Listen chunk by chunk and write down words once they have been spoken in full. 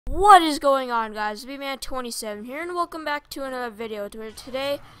What is going on, guys? B-Man27 here, and welcome back to another video.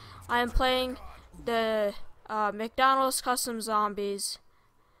 Today, I am playing the McDonald's Custom Zombies.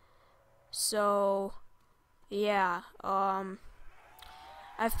 So, yeah, I've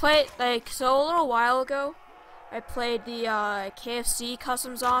played, a little while ago, I played the KFC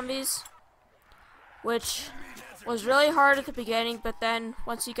Custom Zombies, which was really hard at the beginning, but then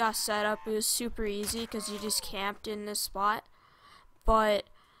once you got set up, it was super easy because you just camped in this spot. But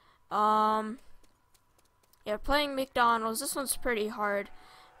yeah, playing McDonald's, this one's pretty hard,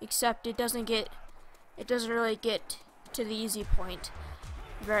 except it doesn't really get to the easy point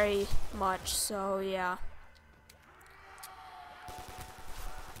very much, so yeah.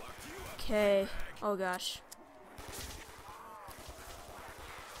 Okay, oh gosh.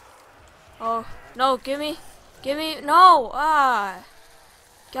 Oh, no, gimme, no,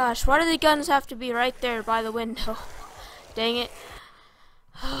 gosh, why do the guns have to be right there by the window? Dang it.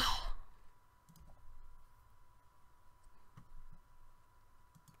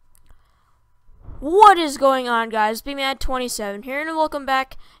 What is going on, guys? B-Man27 here, and welcome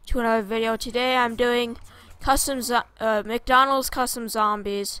back to another video. Today I'm doing McDonald's Custom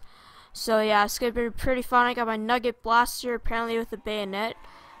Zombies. So yeah, it's gonna be pretty fun. I got my nugget blaster, apparently with a bayonet,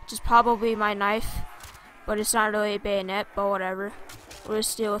 which is probably my knife, but it's not really a bayonet, but whatever. We'll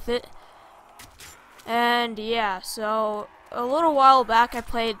just deal with it. And yeah, so a little while back I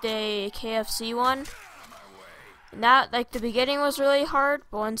played the KFC one. And that, the beginning was really hard,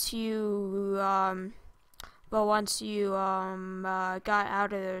 but once you got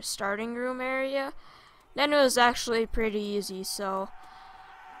out of the starting room area, then it was actually pretty easy. So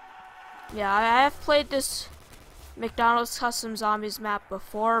yeah, I have played this McDonald's Custom Zombies map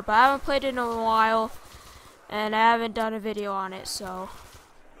before, but I haven't played it in a while, and I haven't done a video on it, so.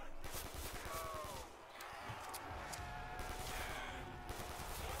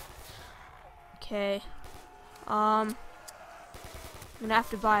 Okay. I'm gonna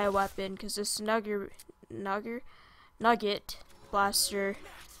have to buy a weapon because this nugget blaster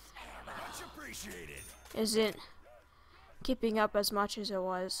isn't keeping up as much as it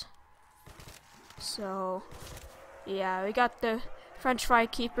was. So yeah, we got the French fry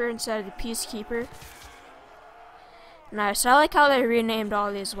keeper instead of the peacekeeper. Nice. I like how they renamed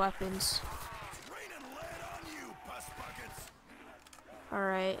all these weapons.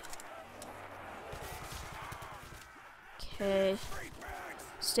 Alright. Okay.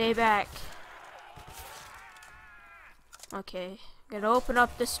 Stay back. Okay. I'm gonna open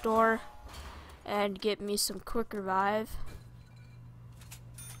up this door and get me some quick revive.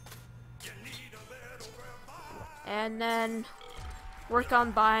 And then work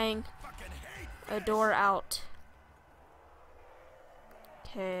on buying a door out.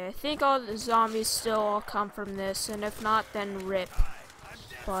 Okay, I think all the zombies still all come from this, and if not, then rip.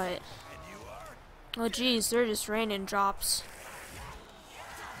 But oh geez, they're just raining drops.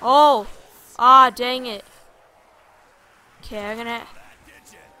 Oh! Dang it. Okay, I'm gonna,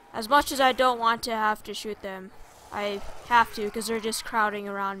 as much as I don't want to have to shoot them, I have to because they're just crowding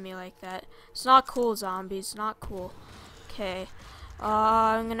around me like that. It's not cool, zombies, not cool. Okay,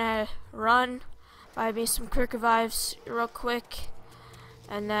 I'm gonna run, buy me some quick revives real quick,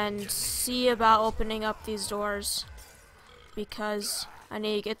 and then see about opening up these doors because I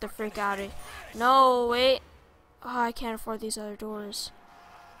need to get the frick out of here. No, wait. Oh, I can't afford these other doors.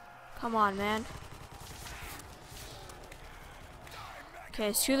 Come on, man. Okay,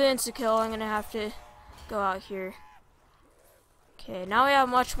 it's too late to kill. I'm gonna have to go out here. Okay, now we have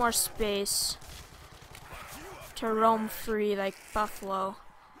much more space to roam free like Buffalo.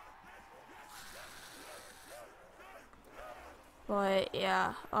 But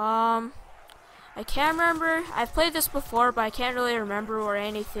yeah, I can't remember. I've played this before, but I can't really remember where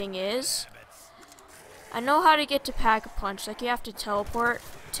anything is. I know how to get to Pack-a-Punch, like you have to teleport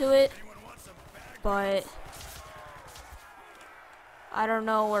to it, but I don't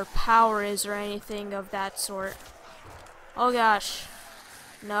know where power is or anything of that sort. Oh gosh.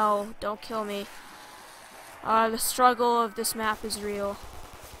 No, don't kill me. The struggle of this map is real.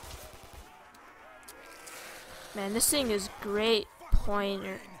 Man, this thing is great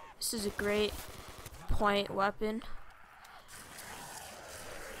pointer. This is a great point weapon.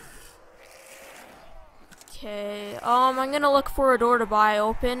 Okay, I'm gonna look for a door to buy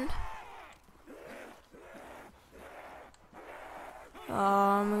open.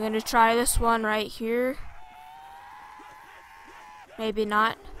 I'm gonna try this one right here. Maybe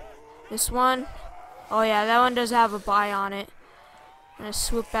not. This one. Oh yeah, that one does have a buy on it. I'm gonna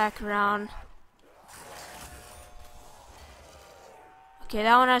swoop back around. Okay,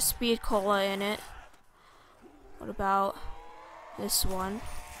 that one has speed cola in it. What about this one?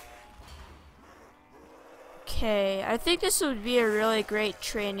 Okay, I think this would be a really great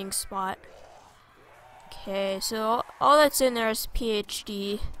training spot. Okay, so all that's in there is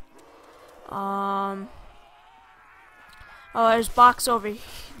PhD. Oh, there's box over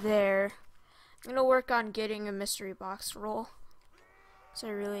there. I'm gonna work on getting a mystery box roll, so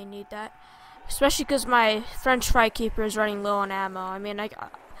I really need that. Especially because my French fry keeper is running low on ammo. I mean,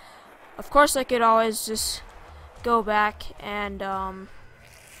 of course I could always just go back and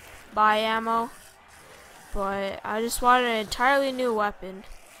buy ammo, but I just wanted an entirely new weapon.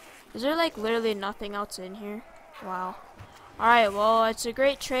 Is there like literally nothing else in here? Wow. Alright, well, it's a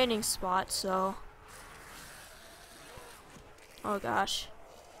great training spot, so... Oh gosh.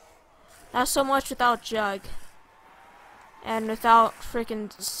 Not so much without Jug. And without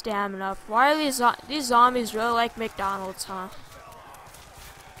freaking stamina. Why are these zombies really like McDonald's, huh?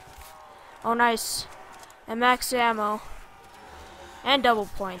 Oh, nice. And max ammo. And double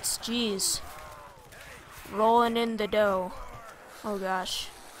points. Jeez. Rolling in the dough. Oh gosh.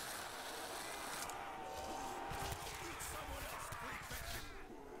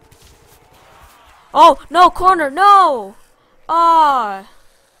 Oh, no, corner, no! Ah,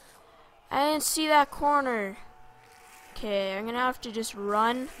 I didn't see that corner. Okay, I'm gonna have to just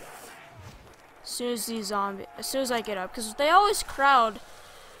run as soon as I get up, because they always crowd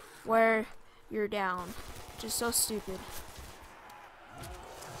where you're down. Just so stupid.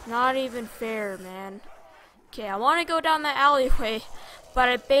 Not even fair, man. Okay, I want to go down the alleyway, but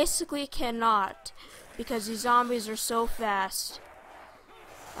I basically cannot because these zombies are so fast.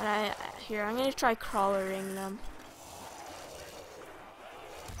 And I'm gonna try crawlering them.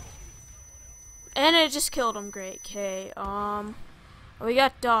 And I just killed him. Great. Okay. We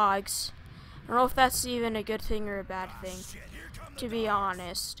got dogs. I don't know if that's even a good thing or a bad thing, to be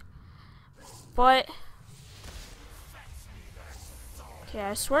honest. But okay,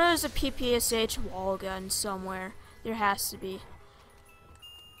 I swear there's a PPSH wall gun somewhere. There has to be.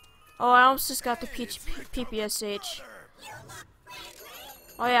 Oh, I almost just got the PPSH.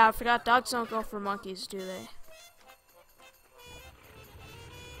 Oh yeah, I forgot dogs don't go for monkeys, do they?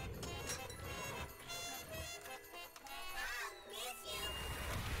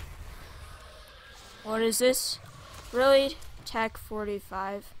 What is this? Really? Tech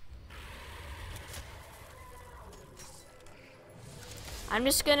 45. I'm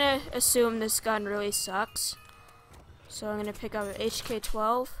just gonna assume this gun really sucks. So I'm gonna pick up an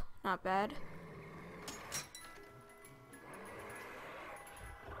HK-12. Not bad.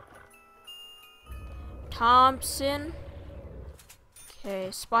 Thompson.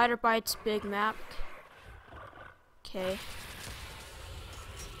 Okay, Spider Bites Big Map. Okay.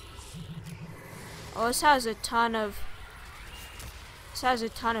 Oh, this has a ton of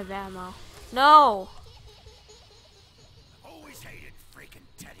ammo. No. Always hated freaking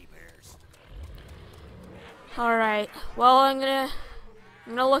teddy bears. All right. Well, I'm gonna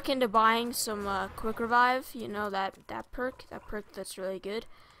look into buying some quick revive. You know that perk that's really good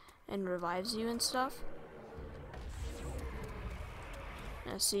and revives you and stuff.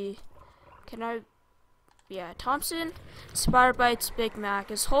 Let's see. Can I? Yeah, Thompson, Spider Bites Big Mac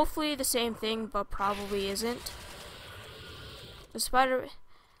is hopefully the same thing, but probably isn't.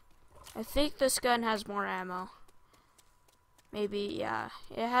 I think this gun has more ammo. Maybe, yeah.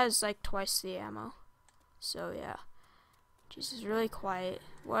 It has like twice the ammo. So yeah. Jesus, really quiet.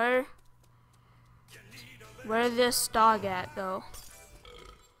 Where this dog at though?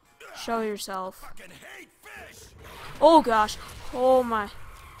 Show yourself. Oh gosh. Oh my.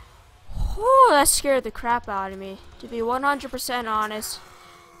 Oh, that scared the crap out of me. To be 100% honest,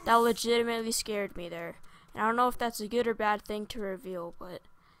 that legitimately scared me there. And I don't know if that's a good or bad thing to reveal, but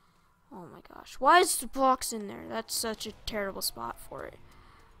oh my gosh. Why is the blocks in there? That's such a terrible spot for it.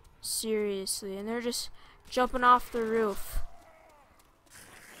 Seriously, and they're just jumping off the roof.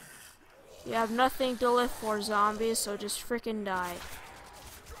 You have nothing to live for, zombies, so just freaking die.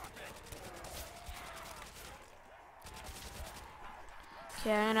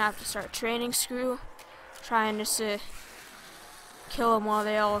 Okay, I'm gonna have to start training Screw, trying just to kill them while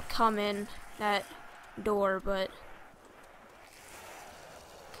they all come in that door, but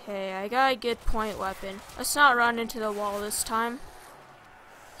okay, I got a good point weapon. Let's not run into the wall this time.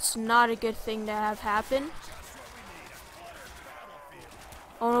 It's not a good thing to have happen.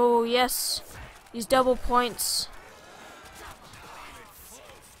 Oh yes, these double points.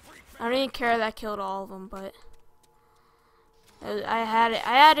 I don't even care that killed all of them, but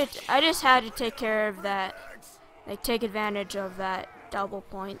I just had to take care of that, like take advantage of that double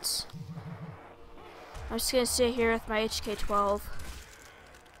points. I'm just gonna sit here with my HK-12.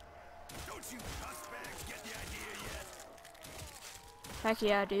 Heck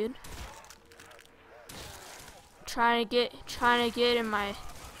yeah, dude. trying to get in my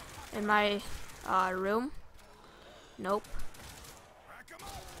room. Nope.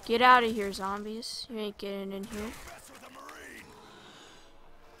 Get out of here, zombies. You ain't getting in here.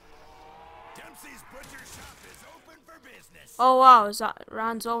 Oh wow,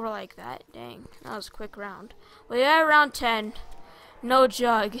 round's over like that. Dang, that was a quick round. Well, yeah, round 10. No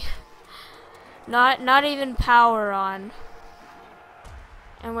jug. Not even power on.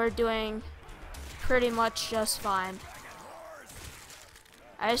 And we're doing pretty much just fine.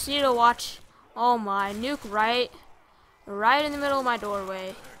 I just need to watch. Oh my, nuke right in the middle of my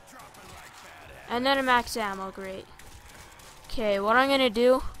doorway. And then a max ammo, great. Okay, what I'm gonna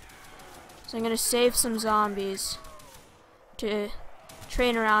do is I'm gonna save some zombies to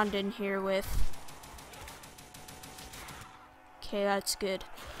train around in here with. Okay, that's good.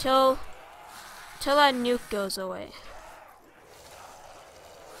 Till that nuke goes away.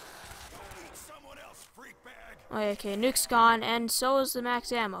 Okay, nuke's gone, and so is the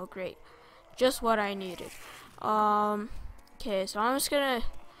max ammo. Great, just what I needed. Okay, so I'm just gonna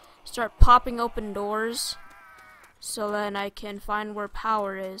start popping open doors, so then I can find where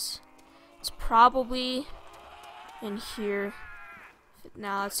power is. It's probably in here.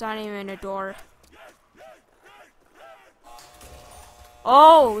 No, it's not even a door.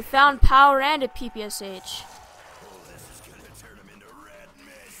 Oh, we found power and a PPSH.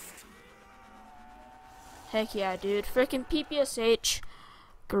 Heck yeah, dude. Freaking PPSH.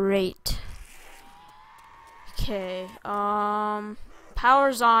 Great. Okay,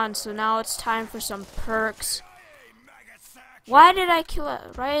 power's on, so now it's time for some perks. Why did I kill it?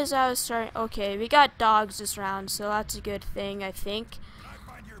 Right as I was starting. Okay, we got dogs this round, so that's a good thing, I think.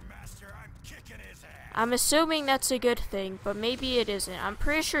 I'm assuming that's a good thing, but maybe it isn't. I'm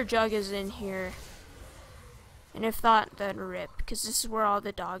pretty sure Jug is in here. And if not, then rip, because this is where all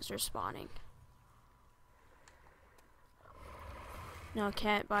the dogs are spawning. No,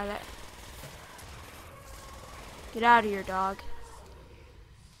 can't buy that. Get out of here, dog.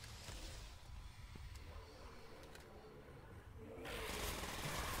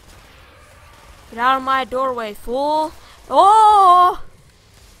 Get out of my doorway, fool! Oh!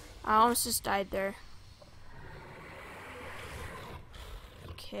 I almost just died there.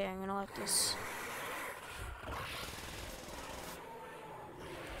 Okay, I'm gonna let this.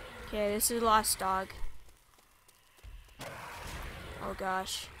 Okay, this is Lost Dog. Oh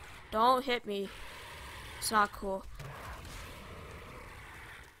gosh. Don't hit me. It's not cool.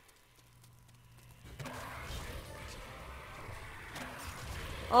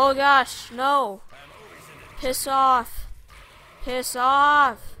 Oh gosh, no. Piss off. Piss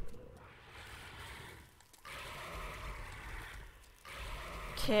off.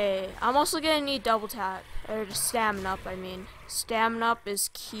 Okay, I'm also gonna need double tap. Or just stamina up, I mean. Stamina up is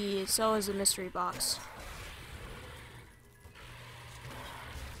key, so is the mystery box.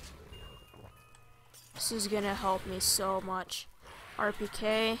 This is gonna help me so much.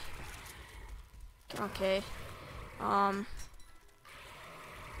 RPK. Okay.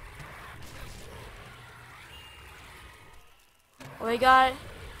 We got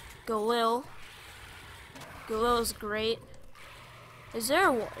Galil. Galil's great. Is there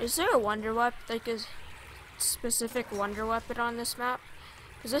a wonder weapon, like a specific wonder weapon on this map?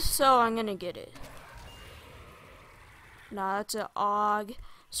 Because if so, I'm gonna get it. Nah, that's an AUG.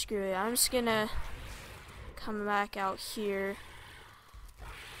 Screw it. I'm just gonna come back out here.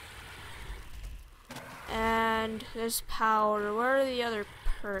 And there's power. Where are the other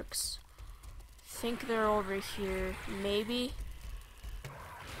perks? I think they're over here. Maybe.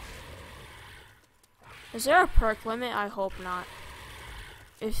 Is there a perk limit? I hope not.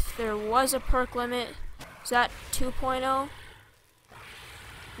 If there was a perk limit, is that 2.0?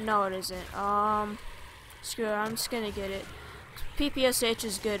 No, it isn't. Screw it, I'm just gonna get it. PPSH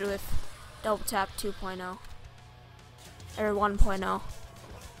is good with double tap 2.0. Or 1.0.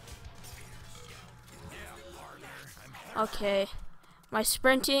 Okay. My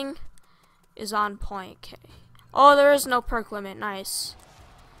sprinting is on point. Okay. Oh, there is no perk limit. Nice.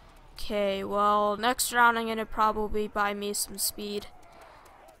 Okay, well, next round I'm gonna probably buy me some speed.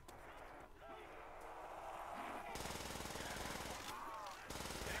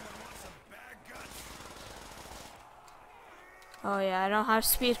 Oh yeah, I don't have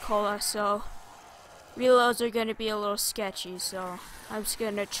speed cola, so reloads are gonna be a little sketchy, so I'm just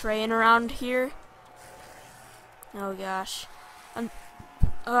gonna train around here. Oh gosh.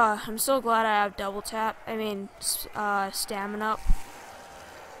 I'm so glad I have double tap. I mean, stamina up.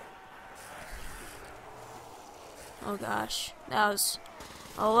 Oh gosh, that was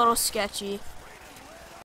a little sketchy.